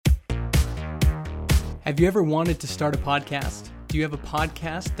Have you ever wanted to start a podcast? Do you have a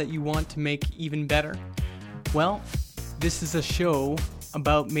podcast that you want to make even better? Well, this is a show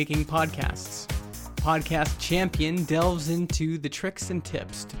about making podcasts. Podcast Champion delves into the tricks and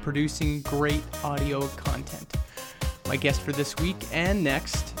tips to producing great audio content. My guest for this week and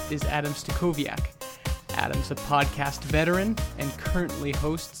next is Adam Stacoviak. Adam's a podcast veteran and currently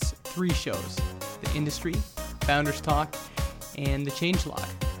hosts 3 shows: The Industry, Founders Talk, and The Changelog.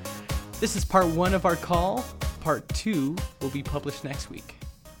 This is part 1 of our call. Part 2 will be published next week.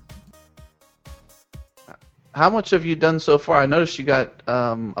 How much have you done so far? I noticed you got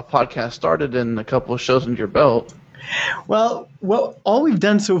a podcast started and a couple of shows under your belt. Well, all we've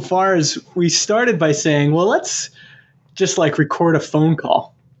done so far is we started by saying, well, let's just record a phone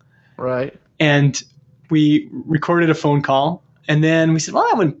call. Right. And we recorded a phone call, and then we said, well,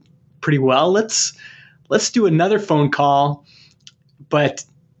 that went pretty well. Let's do another phone call, but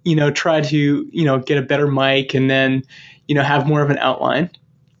try to get a better mic and then have more of an outline.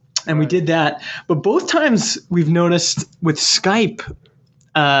 And we did that. But both times we've noticed with Skype,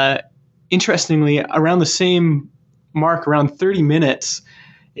 interestingly, around the same mark, around 30 minutes,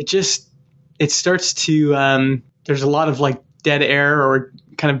 it starts to, there's a lot of dead air, or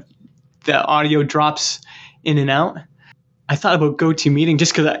kind of the audio drops in and out. I thought about GoToMeeting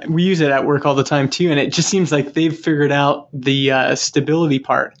just because we use it at work all the time too, and it just seems like they've figured out the stability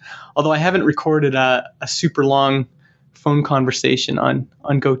part. Although I haven't recorded a super long phone conversation on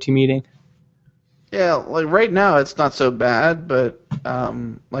GoToMeeting. Yeah, right now it's not so bad, but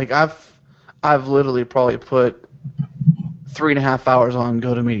I've literally probably put 3.5 hours on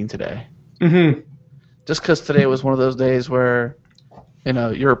GoToMeeting today. Mm-hmm. Just because today was one of those days where,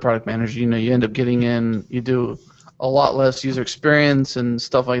 you're a product manager, you end up getting in, you do a lot less user experience and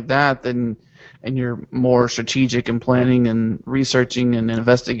stuff like that, and you're more strategic in planning and researching and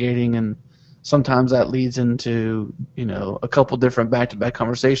investigating, and sometimes that leads into a couple different back-to-back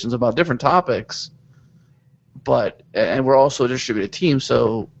conversations about different topics. And we're also a distributed team,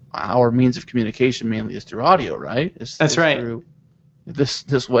 so our means of communication mainly is through audio, right? That's right. Through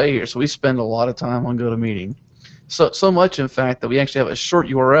this way here, so we spend a lot of time on GoToMeeting. So much, in fact, that we actually have a short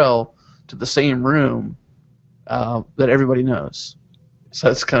URL to the same room that everybody knows. So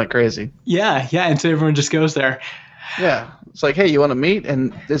it's kind of crazy. Yeah, and so everyone just goes there. Yeah, it's like, hey, you want to meet?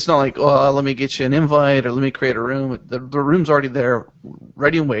 And it's not like, oh, let me get you an invite or let me create a room. The room's already there,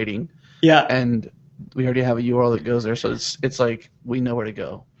 ready and waiting. Yeah. And we already have a URL that goes there, so it's like we know where to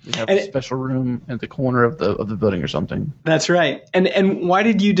go. We have a special room at the corner of the building or something. That's right. And why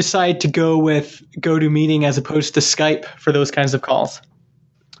did you decide to go with GoToMeeting as opposed to Skype for those kinds of calls?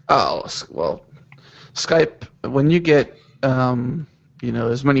 Oh, well, Skype, when you get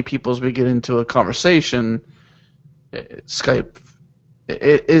as many people as we get into a conversation, Skype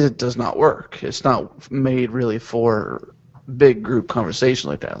it does not work. It's not made really for big group conversation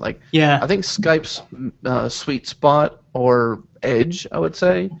like that. I think Skype's sweet spot, or edge, I would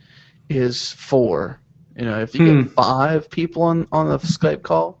say, is 4. If you get 5 people on a Skype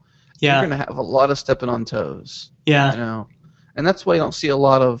call, you're going to have a lot of stepping on toes. Yeah. And that's why you don't see a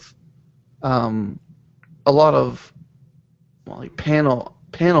lot of panel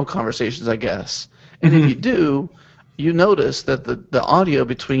conversations, I guess. And if you do, you notice that the audio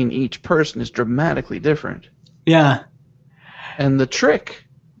between each person is dramatically different. Yeah. And the trick,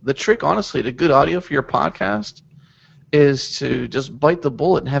 honestly, to good audio for your podcast is to just bite the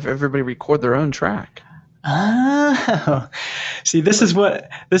bullet and have everybody record their own track. Oh, see, this is what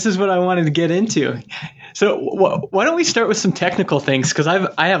I wanted to get into. So why don't we start with some technical things? Because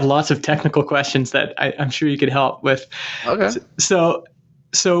I have lots of technical questions that I'm sure you could help with. Okay. So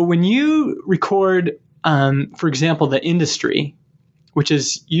when you record, for example, The Industry, which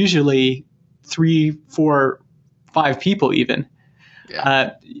is usually 3, 4, 5 people even,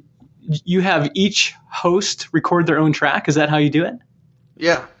 you have each host record their own track. Is that how you do it?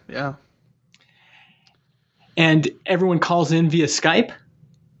 Yeah. And everyone calls in via Skype?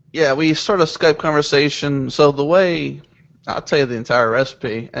 Yeah, we start a Skype conversation. So the way, I'll tell you the entire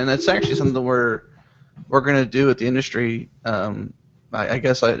recipe, and it's actually something we're going to do at The Industry. I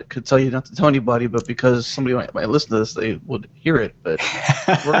guess I could tell you not to tell anybody, but because somebody might listen to this, they would hear it. But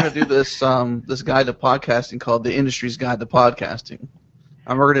we're going to do this guide to podcasting called The Industry's Guide to Podcasting.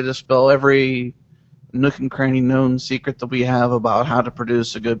 And we're going to dispel every nook and cranny known secret that we have about how to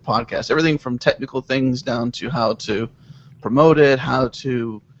produce a good podcast. Everything from technical things down to how to promote it, how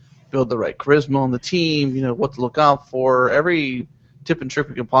to build the right charisma on the team, what to look out for. Every tip and trick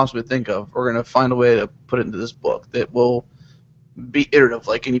we can possibly think of, we're going to find a way to put it into this book that will be iterative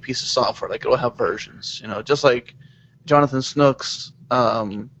like any piece of software. It'll have versions. Just like Jonathan Snook's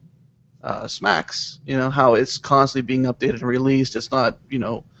Smacks, how it's constantly being updated and released. It's not,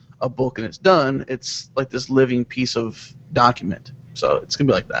 a book and it's done. It's like this living piece of document. So it's going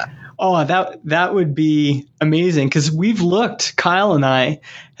to be like that. Oh, that would be amazing, because Kyle and I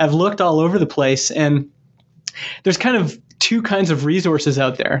have looked all over the place, and there's kind of two kinds of resources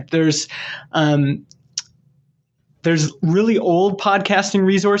out there. There's really old podcasting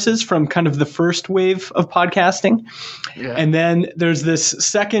resources from kind of the first wave of podcasting. Yeah. And then there's this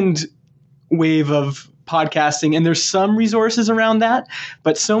second wave of podcasting, and there's some resources around that,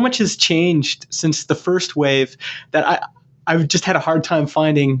 but so much has changed since the first wave that I've just had a hard time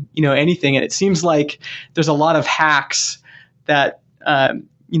finding, anything. And it seems like there's a lot of hacks that,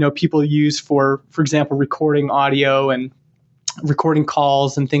 people use for example, recording audio and recording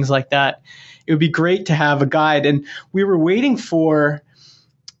calls and things like that. It would be great to have a guide. And we were waiting for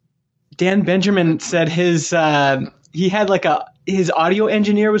Dan Benjamin said he had his audio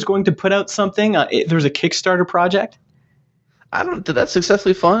engineer was going to put out something. There was a Kickstarter project. Did that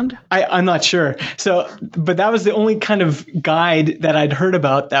successfully fund? I'm not sure. So, but that was the only kind of guide that I'd heard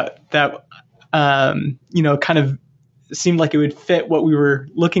about that kind of seemed like it would fit what we were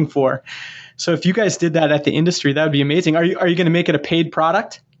looking for. So if you guys did that at the industry, that would be amazing. Are you going to make it a paid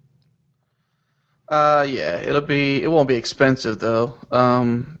product? Yeah, it won't be expensive though.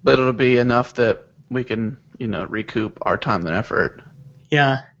 But it'll be enough that we can, recoup our time and effort.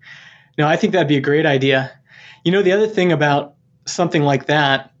 Yeah. No, I think that'd be a great idea. The other thing about something like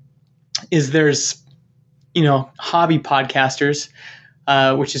that is there's, hobby podcasters,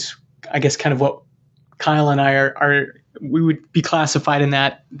 which is, I guess, kind of what Kyle and I we would be classified in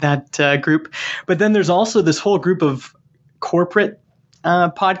that group. But then there's also this whole group of corporate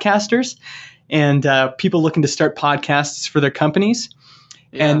podcasters and people looking to start podcasts for their companies.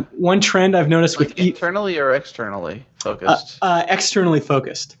 Yeah. And one trend I've noticed with internally or externally focused? Externally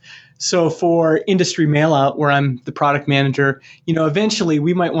focused. So for Industry Mailout, where I'm the product manager, eventually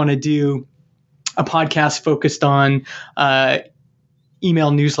we might want to do a podcast focused on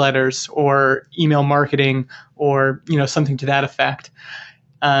email newsletters or email marketing or, something to that effect.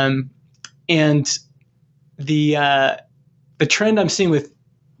 And the trend I'm seeing with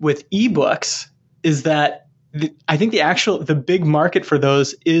ebooks is that I think the big market for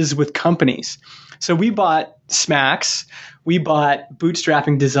those is with companies. So we bought Smacks, we bought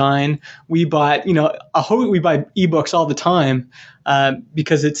Bootstrapping Design, we bought, we buy ebooks all the time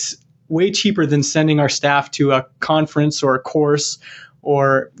because it's way cheaper than sending our staff to a conference or a course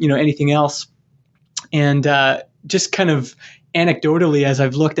or, anything else. And just kind of anecdotally, as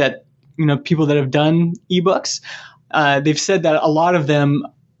I've looked at, people that have done ebooks, they've said that a lot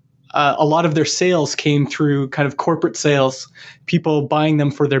of their sales came through kind of corporate sales, people buying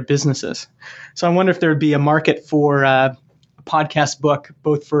them for their businesses. So I wonder if there would be a market for a podcast book,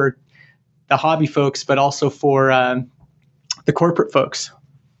 both for the hobby folks, but also for the corporate folks.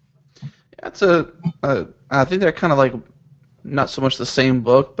 That's I think they're kind of like not so much the same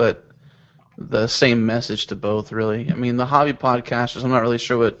book, but the same message to both, really. I mean, the hobby podcasters, I'm not really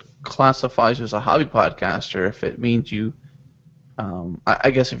sure what classifies you as a hobby podcaster, if it means you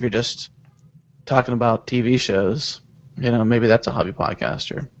I guess if you're just talking about TV shows, maybe that's a hobby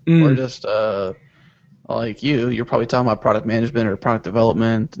podcaster. Or just like you're probably talking about product management or product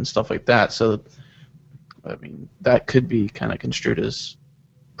development and stuff like that. So, I mean, that could be kind of construed as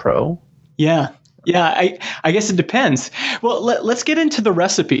pro. Yeah. Yeah, I guess it depends. Well, let's get into the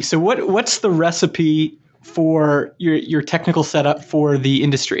recipe. So what's the recipe for your technical setup for the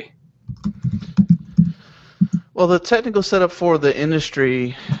industry? Well, the technical setup for the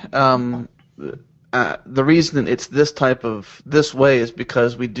industry, the reason it's this way is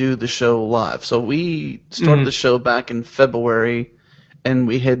because we do the show live. So we started the show back in February, and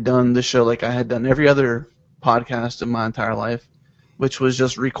we had done the show like I had done every other podcast in my entire life, which was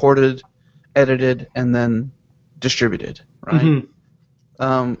just recorded, edited, and then distributed, right?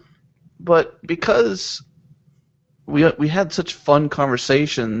 But because we had such fun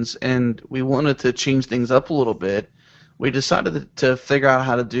conversations and we wanted to change things up a little bit, we decided to figure out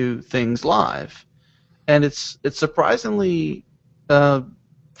how to do things live. And it's surprisingly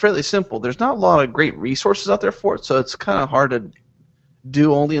fairly simple. There's not a lot of great resources out there for it, so it's kind of hard to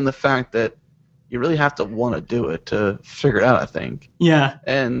do, only in the fact that you really have to want to do it to figure it out, I think. Yeah.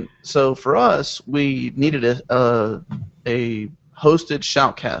 And so for us, we needed a hosted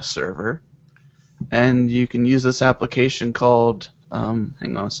Shoutcast server, and you can use this application called, hang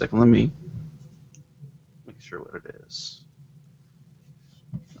on a second, let me make sure what it is.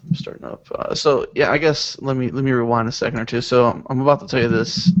 I'm starting up. So yeah, I guess let me rewind a second or two. So I'm about to tell you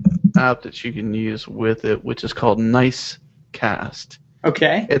this app that you can use with it, which is called Nicecast.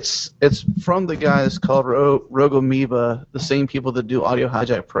 Okay. It's from the guys called Rogue Amoeba, the same people that do Audio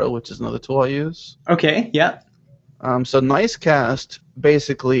Hijack Pro, which is another tool I use. Okay. Yeah. So Nicecast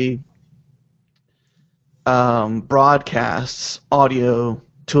basically broadcasts audio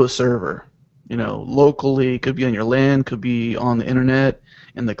to a server. Locally, could be on your LAN, could be on the internet,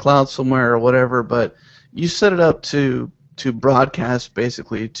 in the cloud somewhere or whatever. But you set it up to broadcast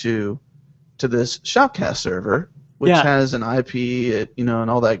basically to this Shoutcast server, which has an IP, and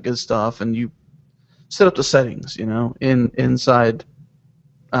all that good stuff, and you set up the settings, inside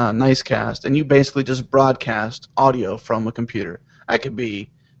Nicecast, and you basically just broadcast audio from a computer. That could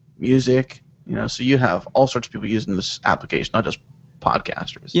be music, so you have all sorts of people using this application, not just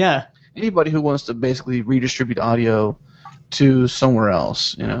podcasters. Yeah. Anybody who wants to basically redistribute audio to somewhere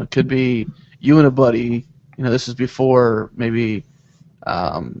else, it could be you and a buddy. This is before maybe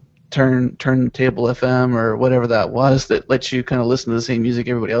Turntable FM or whatever that was that lets you kind of listen to the same music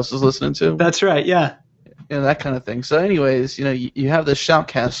everybody else is listening to. That's right, yeah. That kind of thing. So anyways, you have this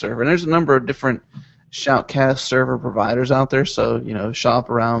Shoutcast server, and there's a number of different Shoutcast server providers out there. So, shop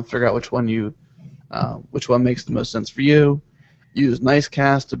around, figure out which one makes the most sense for you. Use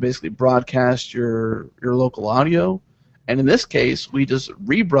Nicecast to basically broadcast your local audio. And in this case, we just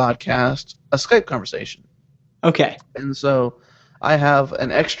rebroadcast a Skype conversation. Okay. And so I have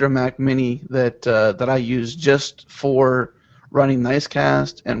an extra Mac Mini that I use just for running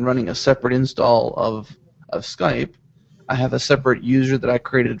Nicecast and running a separate install of Skype. I have a separate user that I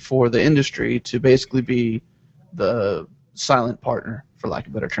created for the industry to basically be the silent partner, for lack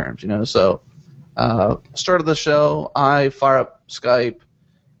of better terms. So start of the show, I fire up Skype.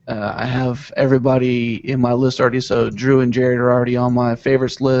 I have everybody in my list already, so Drew and Jared are already on my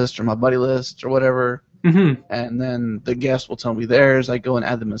favorites list or my buddy list or whatever. Mm-hmm. And then the guest will tell me theirs. I go and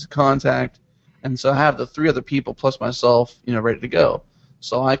add them as a contact. And so I have the 3 other people plus myself, ready to go.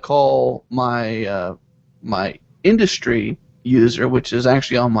 So I call my my industry user, which is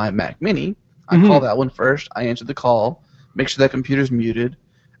actually on my Mac Mini. I call that one first. I answer the call, make sure that computer's muted,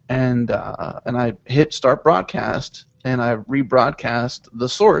 and I hit start broadcast, and I rebroadcast the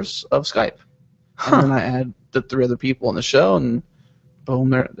source of Skype. And then I add the 3 other people on the show, and boom,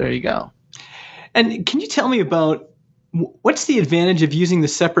 there you go. And can you tell me about what's the advantage of using the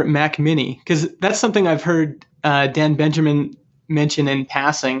separate Mac Mini? Because that's something I've heard Dan Benjamin mention in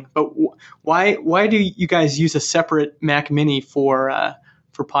passing. But why do you guys use a separate Mac Mini for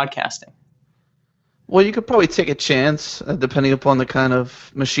podcasting? Well, you could probably take a chance depending upon the kind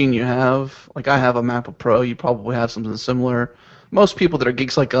of machine you have. Like I have a MacBook Pro. You probably have something similar. Most people that are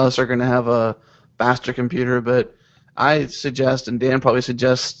geeks like us are going to have a faster computer, but I suggest, and Dan probably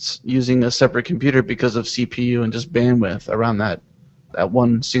suggests, using a separate computer because of CPU and just bandwidth around that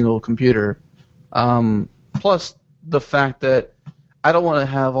one single computer. Plus the fact that I don't want to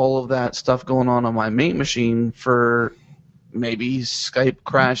have all of that stuff going on my main machine for maybe Skype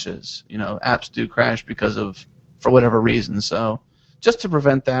crashes. Apps do crash for whatever reason. So just to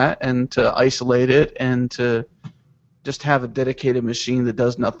prevent that and to isolate it and to just have a dedicated machine that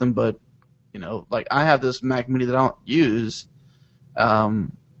does nothing but like I have this Mac Mini that I don't use. You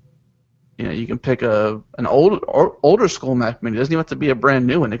can pick an older school Mac Mini. It doesn't even have to be a brand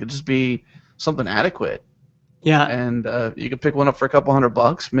new one. It could just be something adequate. Yeah. And you can pick one up for a couple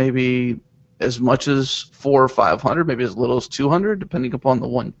 $100, maybe as much as $400 or $500, maybe as little as $200, depending upon the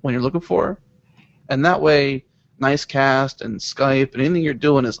one you're looking for. And that way, Nicecast and Skype and anything you're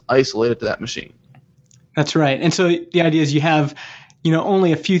doing is isolated to that machine. That's right. And so the idea is you have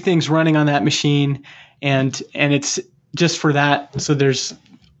only a few things running on that machine, and it's just for that. So there's,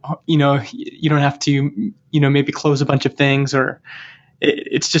 you don't have to, maybe close a bunch of things, or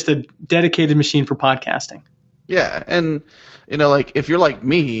it's just a dedicated machine for podcasting. Yeah, and like if you're like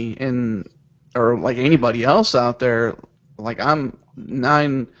me or like anybody else out there, like I'm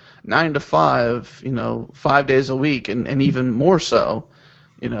 9 to 5, 5 days a week, and even more so.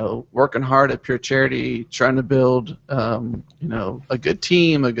 Working hard at Pure Charity, trying to build, a good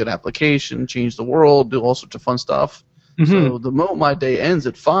team, a good application, change the world, do all sorts of fun stuff. Mm-hmm. So the moment my day ends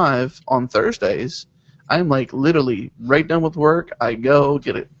at 5 on Thursdays, I'm like literally right done with work. I go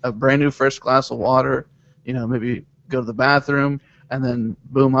get a brand new fresh glass of water, maybe go to the bathroom, and then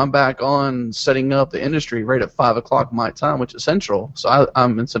boom, I'm back on setting up the industry right at 5 o'clock my time, which is Central. So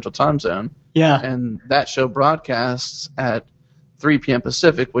I'm in Central Time Zone. Yeah. And that show broadcasts at 3 p.m.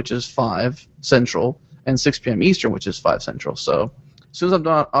 Pacific, which is 5 Central, and 6 p.m. Eastern, which is 5 Central. So as soon as I'm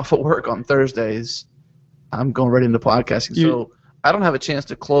done off at work on Thursdays, I'm going right into podcasting. So I don't have a chance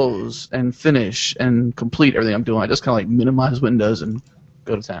to close and finish and complete everything I'm doing. I just kind of like minimize windows and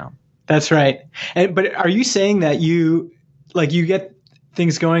go to town. That's right. But are you saying that you get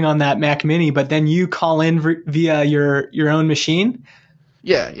things going on that Mac Mini, but then you call in via your own machine?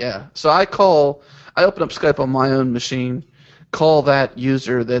 Yeah. So I open up Skype on my own machine, call that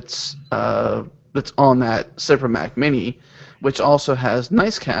user that's on that separate Mac Mini, which also has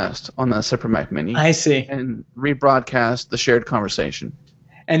Nicecast on that separate Mac Mini. I see. And rebroadcast the shared conversation.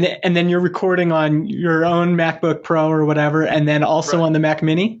 And then you're recording on your own MacBook Pro or whatever, and then also on the Mac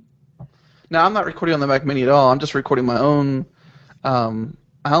Mini? No, I'm not recording on the Mac Mini at all. I'm just recording my own. I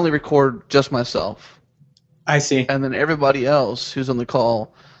only record just myself. I see. And then everybody else who's on the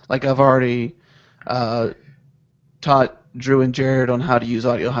call, like I've already taught Drew and Jared on how to use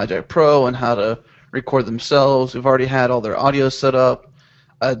Audio Hijack Pro and how to record themselves. We've already had all their audio set up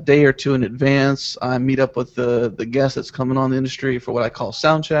a day or two in advance. I meet up with the guest that's coming on the industry for what I call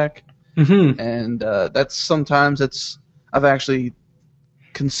sound check. Mm-hmm. And I've actually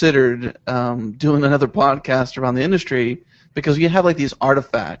considered doing another podcast around the industry, because you have like these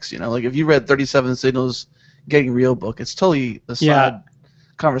artifacts, like if you read 37 Signals Getting Real book, it's totally a side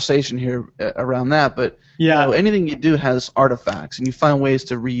conversation here around that, but anything you do has artifacts, and you find ways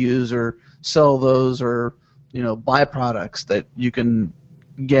to reuse or sell those, or byproducts that you can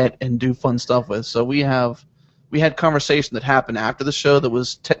get and do fun stuff with. So we had conversation that happened after the show that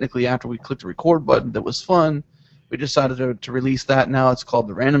was technically after we clicked the record button that was fun. We decided to release that. Now it's called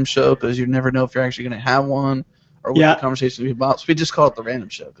The Random Show, because you never know if you're actually going to have one or what the conversation will be about. So we just call it The Random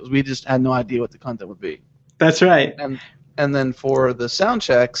Show, because we just had no idea what the content would be. That's right. And then for the sound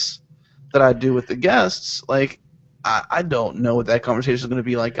checks that I do with the guests, like I don't know what that conversation is going to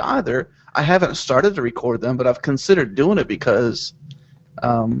be like either. I haven't started to record them, but I've considered doing it because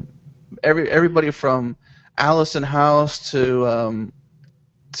everybody from Allison House to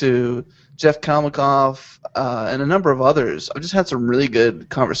Jeff Kalmakoff and a number of others, I've just had some really good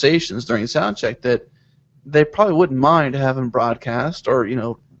conversations during soundcheck that they probably wouldn't mind having broadcast or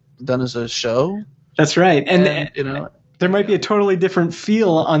done as a show. That's right, and there might be a totally different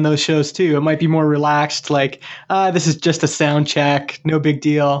feel on those shows too. It might be more relaxed, like this is just a sound check, no big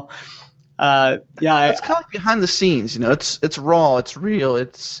deal. It's kind of like behind the scenes. It's raw, it's real,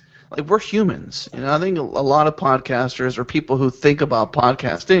 it's like we're humans. I think a lot of podcasters or people who think about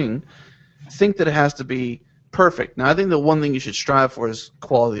podcasting think that it has to be perfect. Now, I think the one thing you should strive for is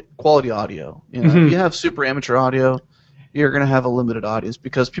quality audio. If you have super amateur audio, you're going to have a limited audience,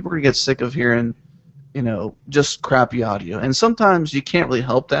 because people are going to get sick of hearing, just crappy audio. And sometimes you can't really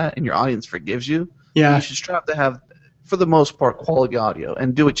help that, and your audience forgives you. Yeah. You should strive to have, for the most part, quality audio,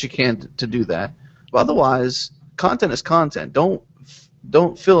 and do what you can to do that. But otherwise, content is content.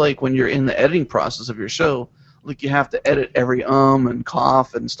 Don't feel like when you're in the editing process of your show, like you have to edit every and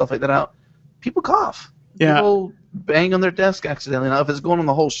cough and stuff like that out. People cough. Yeah. People bang on their desk accidentally. Now, if it's going on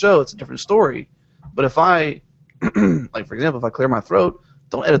the whole show, it's a different story. But if I, like for example, if I clear my throat,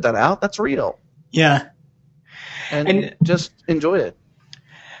 don't edit that out. That's real. Yeah. And just enjoy it.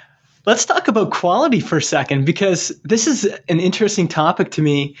 Let's talk about quality for a second, because this is an interesting topic to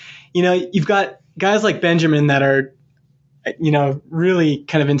me. You've got guys like Benjamin that are, really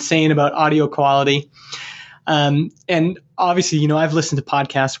kind of insane about audio quality. And obviously, I've listened to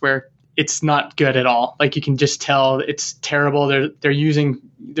podcasts where it's not good at all. Like you can just tell it's terrible.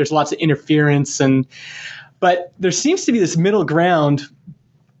 There's lots of interference, but there seems to be this middle ground.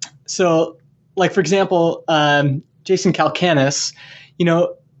 So, like for example, Jason Calacanis,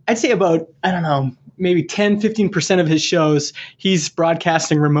 I'd say about, maybe 10-15% of his shows he's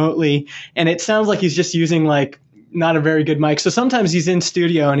broadcasting remotely, and it sounds like he's just using like not a very good mic. So sometimes he's in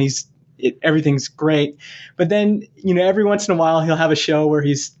studio and everything's great, but then every once in a while he'll have a show where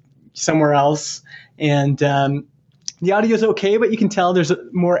he's somewhere else, and the audio is okay, but you can tell there's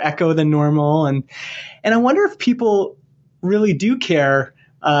more echo than normal, and I wonder if people really do care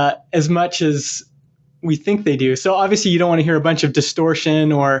as much as we think they do. So obviously you don't want to hear a bunch of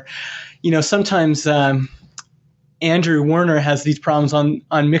distortion, or sometimes Andrew Warner has these problems on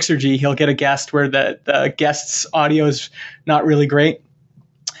Mixergy. He'll get a guest where the guest's audio is not really great,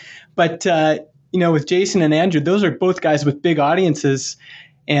 but with Jason and Andrew, those are both guys with big audiences,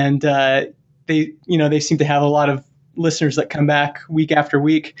 and they seem to have a lot of listeners that come back week after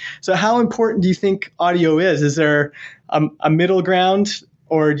week. So how important do you think audio is? Is there a middle ground,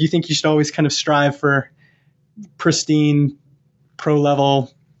 or do you think you should always kind of strive for pristine,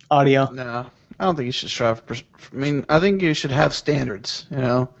 pro-level audio? No, I don't think you should strive for. I think you should have standards.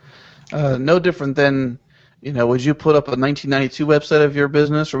 No different than, would you put up a 1992 website of your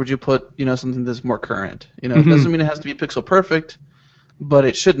business, or would you put, something that's more current? It doesn't mean it has to be pixel perfect, but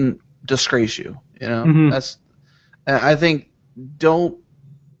it shouldn't disgrace you. Mm-hmm. I think don't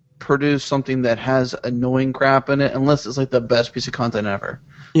produce something that has annoying crap in it unless it's like the best piece of content ever.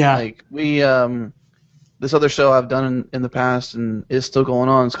 Yeah. Like we this other show I've done in the past and is still going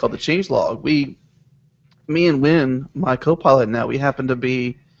on. It's called The Changelog. Me and Win, my co-pilot now, we happen to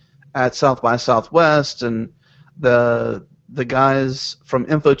be at South by Southwest, and the guys from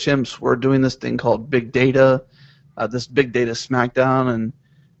InfoChimps were doing this thing called Big Data, this Big Data Smackdown, and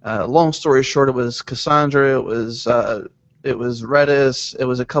long story short, it was Cassandra, it was Redis, it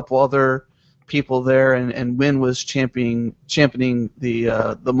was a couple other people there, and Win was championing the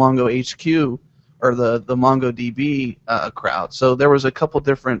Mongo HQ or the MongoDB crowd. So there was a couple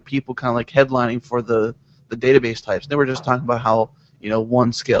different people kind of like headlining for the database types. They were just talking about how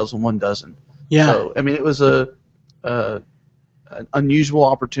one scales and one doesn't. Yeah. So I mean, it was an unusual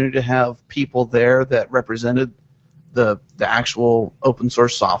opportunity to have people there that represented the actual open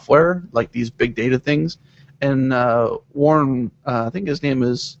source software, like these big data things. And Warren, I think his name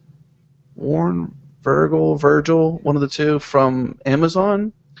is Warren Virgil, one of the two from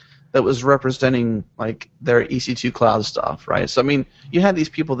Amazon, that was representing like their EC2 cloud stuff, right? So I mean, you had these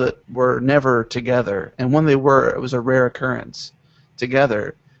people that were never together, and when they were, it was a rare occurrence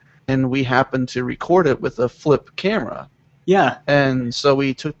together, and we happened to record it with a flip camera. Yeah. And so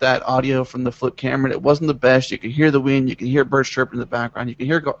we took that audio from the flip camera, and it wasn't the best. You could hear the wind, you could hear birds chirping in the background, you could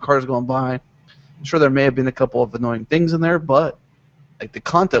hear cars going by. I'm sure there may have been a couple of annoying things in there, but like the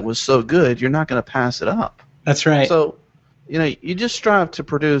content was so good, you're not going to pass it up. That's right. So, you just strive to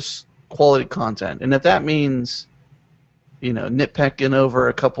produce quality content, and if that means, nitpicking over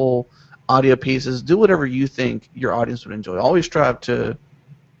a couple audio pieces, do whatever you think your audience would enjoy. Always strive to,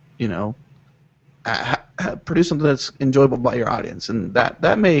 produce something that's enjoyable by your audience, and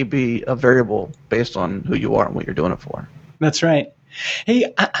that may be a variable based on who you are and what you're doing it for. That's right.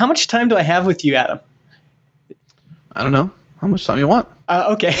 Hey, how much time do I have with you, Adam? I don't know. How much time you want?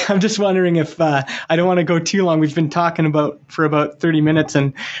 Okay, I'm just wondering if I don't want to go too long. We've been talking for about 30 minutes,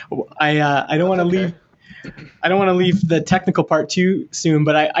 and I don't want to leave. I don't want to leave the technical part too soon,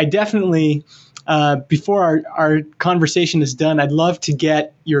 but I definitely, before our conversation is done, I'd love to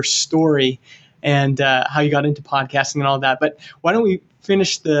get your story and how you got into podcasting and all that. But why don't we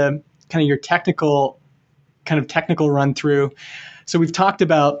finish the kind of your technical run through? So we've talked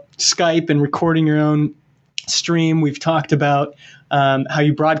about Skype and recording your own stream. We've talked about how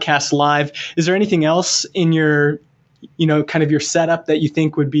you broadcast live. Is there anything else in your, kind of your setup that you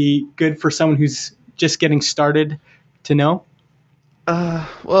think would be good for someone who's just getting started to know?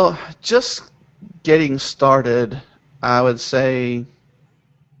 Well, just getting started, I would say,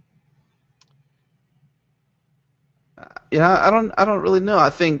 I don't really know. I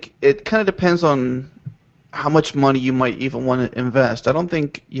think it kind of depends on how much money you might even want to invest. I don't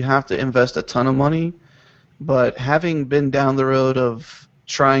think you have to invest a ton of money. But having been down the road of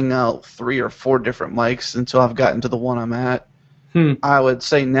trying out 3 or 4 different mics until I've gotten to the one I'm at, I would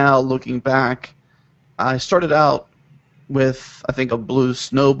say now, looking back, I started out with, I think, a Blue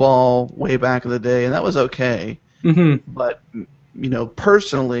Snowball way back in the day, and that was okay. Mm-hmm. But,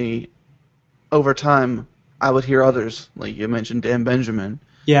 personally, over time, I would hear others, like you mentioned, Dan Benjamin.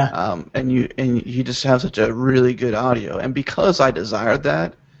 Yeah. And you just have such a really good audio. And because I desired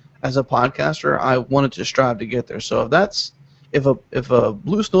that, as a podcaster, I wanted to strive to get there. So if a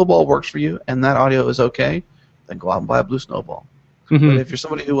Blue Snowball works for you and that audio is okay, then go out and buy a Blue Snowball. Mm-hmm. But if you're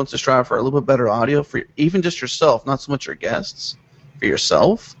somebody who wants to strive for a little bit better audio for even just yourself, not so much your guests, for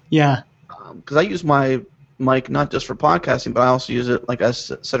yourself. Yeah. Because I use my mic not just for podcasting, but I also use it, like I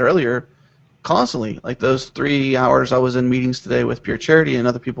said earlier, constantly. Like those 3 hours I was in meetings today with Pure Charity and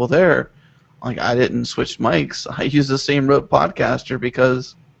other people there, like I didn't switch mics. I use the same Rode Podcaster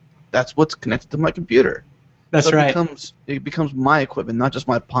because that's what's connected to my computer. That's so right. It becomes my equipment, not just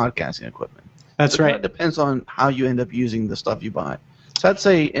my podcasting equipment. That's right. It depends on how you end up using the stuff you buy. So I'd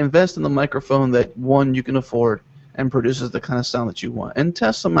say invest in the microphone that, one, you can afford and produces the kind of sound that you want. And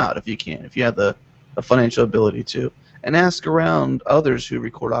test them out if you can, if you have the financial ability to. And ask around others who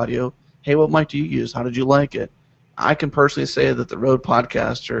record audio, hey, what mic do you use? How did you like it? I can personally say that the Rode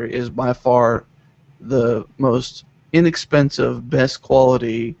Podcaster is by far the most inexpensive, best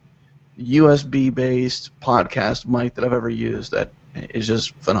quality USB-based podcast mic that I've ever used. That is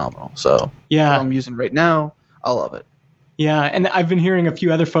just phenomenal. So yeah, what I'm using right now, I love it. Yeah, and I've been hearing a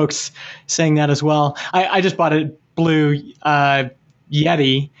few other folks saying that as well. I just bought a Blue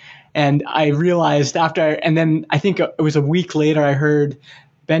Yeti, and I realized and then I think it was a week later, I heard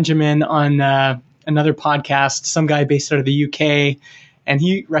Benjamin on another podcast, some guy based out of the UK, and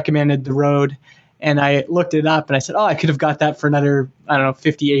he recommended the Rode. And I looked it up, and I said, I could have got that for another,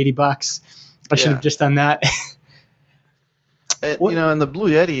 $50, $80. I should have just done that. What- In the Blue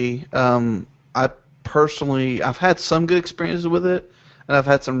Yeti, I've had some good experiences with it, and I've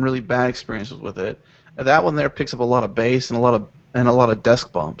had some really bad experiences with it. And that one there picks up a lot of bass and a lot of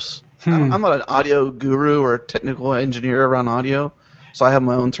desk bumps. I'm not an audio guru or a technical engineer around audio, so I have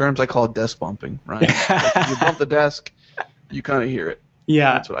my own terms. I call it desk bumping, right? Like if you bump the desk, you kind of hear it.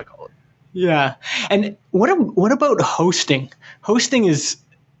 Yeah. That's what I call it. Yeah. And what about hosting? Hosting is,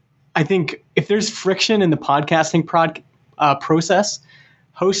 I think, if there's friction in the podcasting process,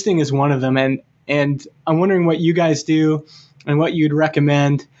 hosting is one of them. And I'm wondering what you guys do and what you'd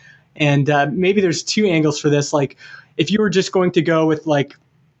recommend. And maybe there's two angles for this. Like, if you were just going to go with like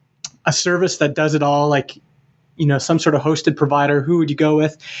a service that does it all, like, some sort of hosted provider, who would you go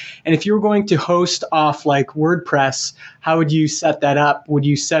with? And if you were going to host off like WordPress, how would you set that up? Would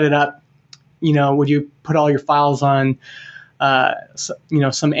you set it up? Would you put all your files on,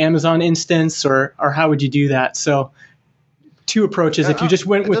 some Amazon instance, or how would you do that? So, two approaches. If you just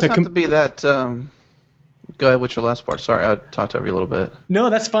went with it doesn't have to be that. Go ahead. What's your last part? Sorry, I talked over you a little bit. No,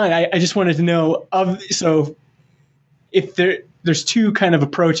 that's fine. I just wanted to know so if there's two kind of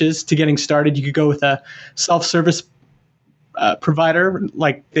approaches to getting started. You could go with a self-service provider,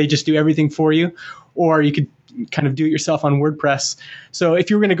 like they just do everything for you, or you could kind of do it yourself on WordPress. So if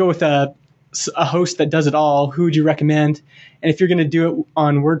you were going to go with a host that does it all, who would you recommend? And if you're going to do it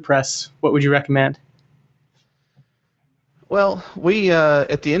on WordPress, what would you recommend? Well, we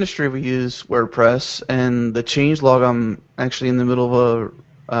at the industry we use WordPress, and the changelog. I'm actually in the middle of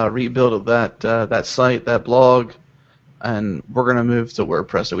a rebuild of that site, that blog, and we're gonna move to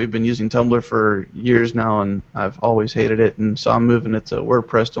WordPress. So we've been using Tumblr for years now, and I've always hated it, and so I'm moving it to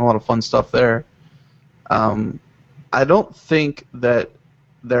WordPress. Doing a lot of fun stuff there. I don't think that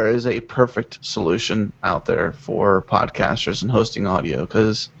there is a perfect solution out there for podcasters and hosting audio,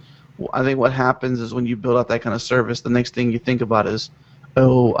 because I think what happens is when you build out that kind of service, the next thing you think about is,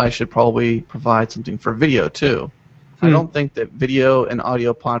 oh, I should probably provide something for video too. I don't think that video and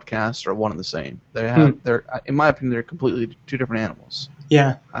audio podcasts are one and the same. They're, in my opinion, they're completely two different animals.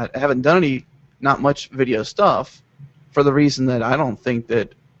 Yeah. I haven't done not much video stuff, for the reason that I don't think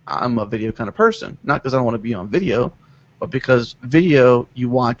that I'm a video kind of person. Not because I don't want to be on video, but because video, you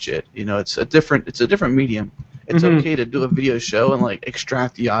watch it. It's a different medium. It's okay to do a video show and like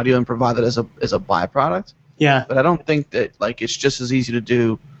extract the audio and provide it as a byproduct. Yeah. But I don't think that like it's just as easy to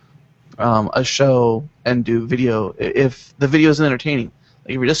do a show and do video if the video is entertaining. Like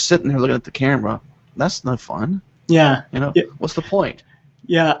if you're just sitting there looking at the camera, that's no fun. Yeah. What's the point?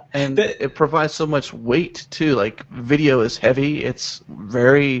 Yeah. And it provides so much weight too. Like video is heavy. It's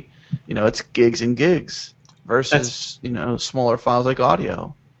very, it's gigs and gigs versus smaller files like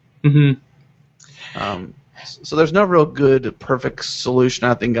audio. Mm-hmm. So there's no real good, perfect solution,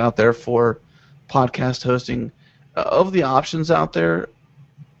 I think, out there for podcast hosting. Of the options out there,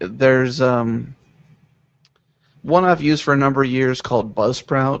 there's one I've used for a number of years called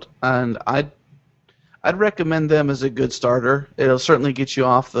Buzzsprout, and I'd recommend them as a good starter. It'll certainly get you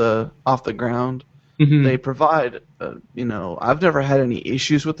off the ground. Mm-hmm. They provide, I've never had any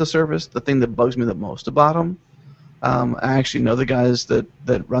issues with the service. The thing that bugs me the most about them, I actually know the guys that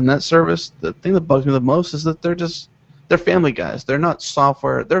run that service. The thing that bugs me the most is that they're family guys. They're not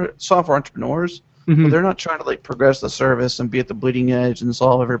software. They're software entrepreneurs, but they're not trying to like progress the service and be at the bleeding edge and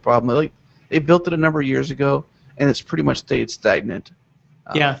solve every problem. They built it a number of years ago, and it's pretty much stayed stagnant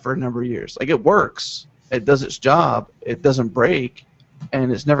for a number of years. Like it works. It does its job. It doesn't break,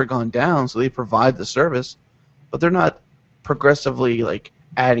 and it's never gone down. So they provide the service, but they're not progressively like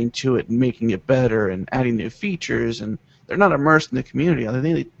adding to it and making it better and adding new features, and they're not immersed in the community. I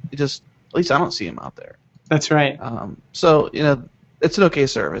think they just, at least I don't see them out there. That's right. So it's an okay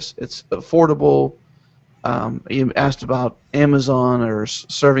service. It's affordable. You asked about Amazon or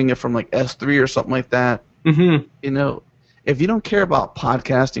serving it from like S3 or something like that. Mm-hmm. If you don't care about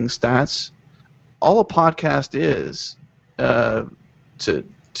podcasting stats, all a podcast is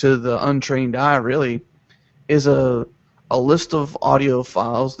to the untrained eye really is a list of audio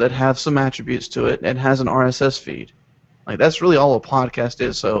files that have some attributes to it and has an RSS feed. Like that's really all a podcast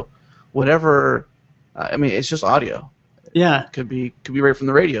is. So whatever, it's just audio. Yeah, could be right from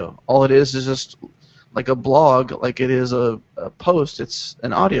the radio. All it is just like a blog, like it is a post. It's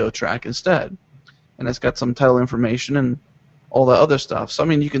an audio track instead, and it's got some title information and all the other stuff. So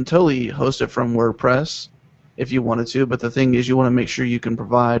you can totally host it from WordPress if you wanted to, but the thing is you want to make sure you can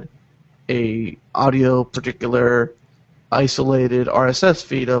provide a audio particular isolated RSS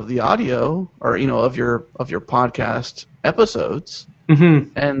feed of the audio, or of your podcast episodes,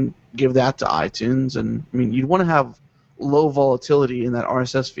 and give that to iTunes. And you'd want to have low volatility in that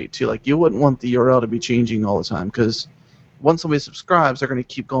RSS feed too. Like you wouldn't want the URL to be changing all the time, because once somebody subscribes, they're going to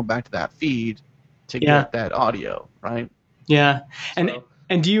keep going back to that feed to get that audio, right? Yeah. So,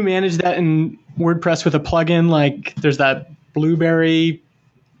 and do you manage that in WordPress with a plugin? Like there's that Blueberry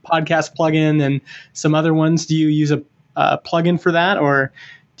podcast plugin and some other ones. Do you use a plugin for that, or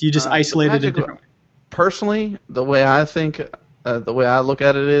do you just isolate it a different way? Personally, the way I think, the way I look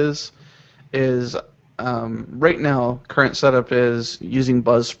at it is right now, current setup is using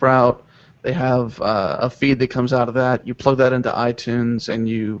Buzzsprout. They have a feed that comes out of that. You plug that into iTunes and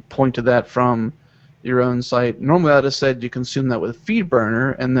you point to that from your own site. Normally, I'd have said you consume that with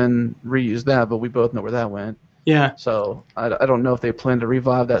FeedBurner and then reuse that, but we both know where that went. Yeah. So I don't know if they plan to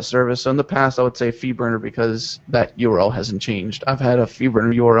revive that service. So in the past, I would say FeedBurner because that URL hasn't changed. I've had a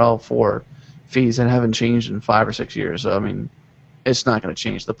FeedBurner URL for feeds that haven't changed in 5 or 6 years. So I mean, it's not going to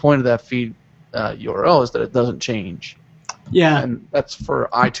change. The point of that feed URL is that it doesn't change. Yeah. And that's for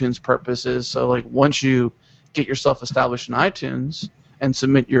iTunes purposes. So like once you get yourself established in iTunes and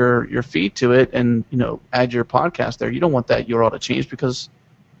submit your feed to it and add your podcast there, you don't want that URL to change because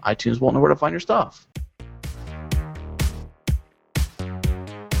iTunes won't know where to find your stuff.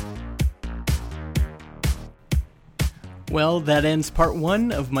 Well, that ends part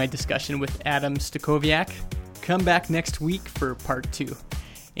 1 of my discussion with Adam Stacoviak. Come back next week for part 2.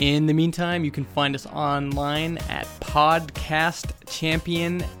 In the meantime, you can find us online at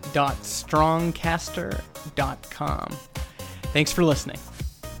podcastchampion.strongcaster.com. Thanks for listening.